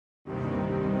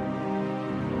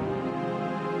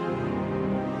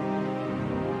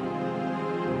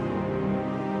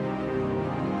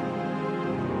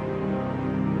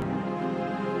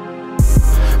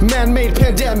Man-made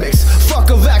pandemics, fuck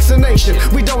a vaccination,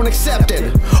 we don't accept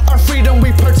it. Our freedom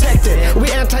we protect it.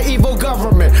 We anti-evil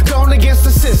government, going against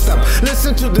the system.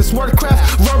 Listen to this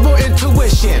wordcraft, verbal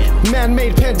intuition.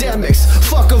 Man-made pandemics,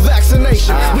 fuck a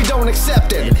vaccination, we don't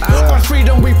accept it. Our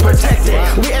freedom we protect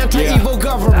it. We anti-evil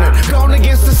government, going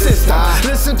against the system.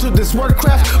 Listen to this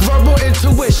wordcraft, verbal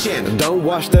intuition. Don't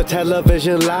watch the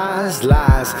television, lies,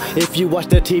 lies. If you watch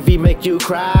the TV, make you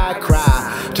cry,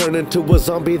 cry. Turn into a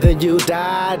zombie, then you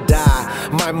die, die.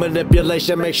 Mind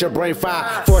manipulation makes your brain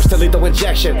fry. Forced to lethal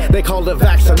injection, they call it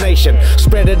vaccination.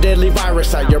 Spread a deadly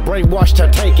virus out, your brainwashed to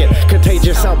take it.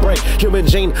 Contagious outbreak, human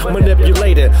gene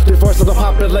manipulated. 3/4 of the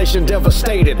population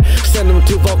devastated. Send them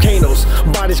to volcanoes,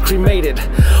 bodies cremated.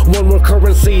 One world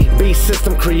currency, beast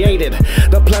system created.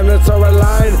 The planets are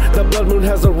aligned, the blood moon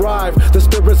has arrived. The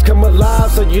spirits come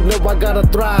alive, so you know I gotta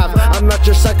thrive. I'm not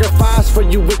your sacrifice for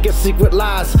you wicked secret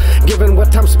lies. Given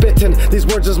what I'm spitting, these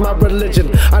words is my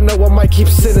religion. I know I might keep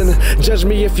sinning, judge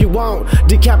me if you want.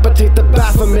 Decapitate the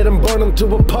Baphomet and burn them to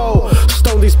a pole.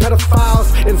 Stone these pedophiles,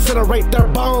 incinerate their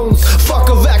bones. Fuck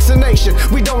a vaccination,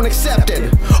 we don't accept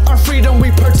it. Our freedom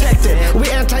we protect it. We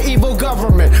anti-evil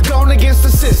government, going against the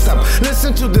system.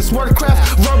 Listen to this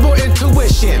wordcraft, verbal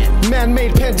intuition.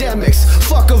 Man-made pandemics,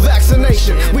 fuck a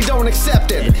vaccination, we don't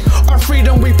accept it. Our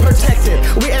freedom we protect it.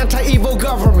 We anti-evil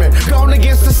government, going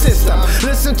against the system.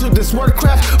 Listen to this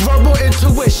wordcraft, verbal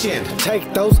intuition.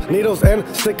 Take those needles and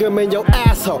stick them in your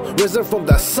asshole. Risen from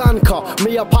the sun, call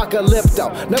me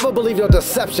apocalypto. Never believe your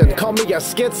deception, call me a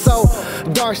schizo.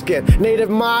 Dark skin, native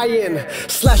Mayan,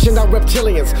 slashing out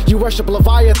reptilians. You worship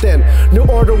Leviathan. New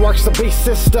order works the beast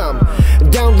system.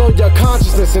 Download your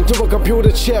consciousness into a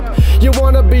computer chip. You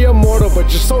wanna be immortal,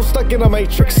 but you're so stuck in a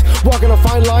matrix. Walking a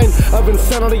fine line of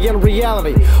insanity and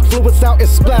reality. Fluids out is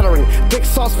splattering, thick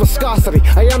sauce viscosity.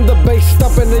 I am the bass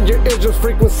stumping in your eardrum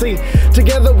frequency.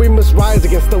 Together we must rise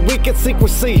against the wicked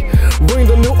secrecy. Bring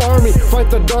the new army, fight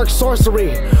the dark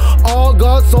sorcery. All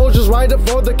God's soldiers riding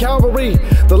for the cavalry.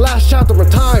 The last chapter of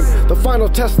time, the final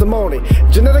testimony.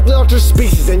 Genetically altered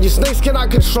species, and you snakes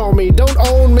cannot control me. Don't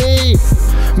own me.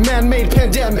 Man-made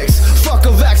pandemics, fuck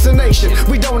a vaccination,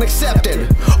 we don't accept it.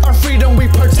 Our freedom we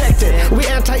protect it. We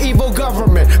anti-evil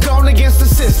government, going against the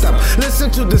system. Listen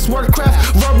to this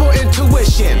wordcraft, verbal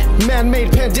intuition.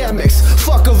 Man-made pandemics,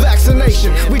 fuck a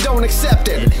vaccination, we don't accept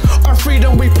it. Our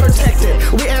freedom we protect it.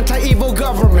 We anti-evil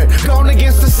government, going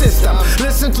against the system.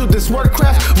 Listen to this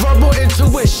wordcraft, verbal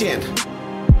intuition.